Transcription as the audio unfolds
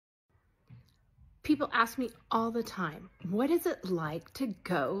People ask me all the time, what is it like to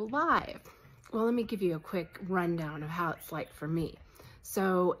go live? Well, let me give you a quick rundown of how it's like for me.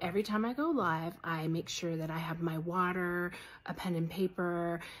 So every time I go live, I make sure that I have my water, a pen and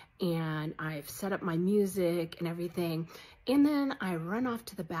paper, and I've set up my music and everything. And then I run off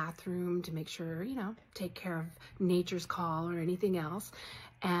to the bathroom to make sure, take care of nature's call or anything else.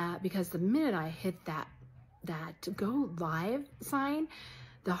 Because the minute I hit that go live sign,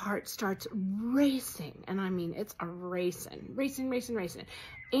 the heart starts racing. And I mean, it's a racing.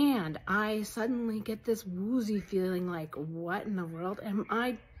 And I suddenly get this woozy feeling like, what in the world am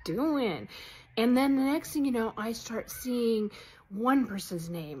I doing? And then the next thing you know, I start seeing one person's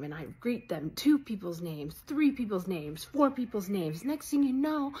name and I greet them, 2 people's names, 3 people's names, 4 people's names. Next thing you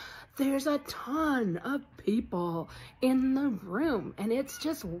know, there's a ton of people in the room and it's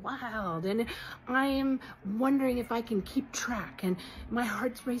just wild. And I am wondering if I can keep track, and my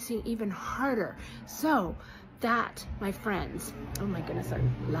heart's racing even harder. So that, my friends, oh my goodness, a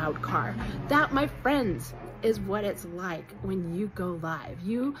loud car. That, my friends, is what it's like when you go live.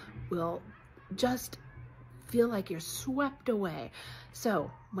 You will just feel like you're swept away.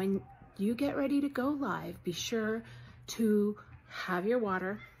 So when you get ready to go live, be sure to have your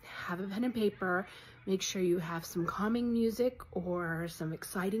water, have a pen and paper, make sure you have some calming music or some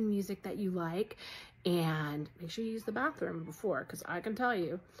exciting music that you like, and make sure you use the bathroom before, because I can tell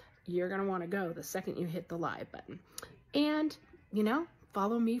you, you're gonna wanna go the second you hit the live button. And,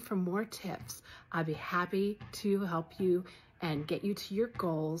 follow me for more tips. I'd be happy to help you and get you to your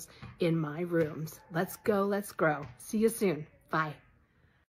goals in my rooms. Let's go, let's grow. See you soon. Bye.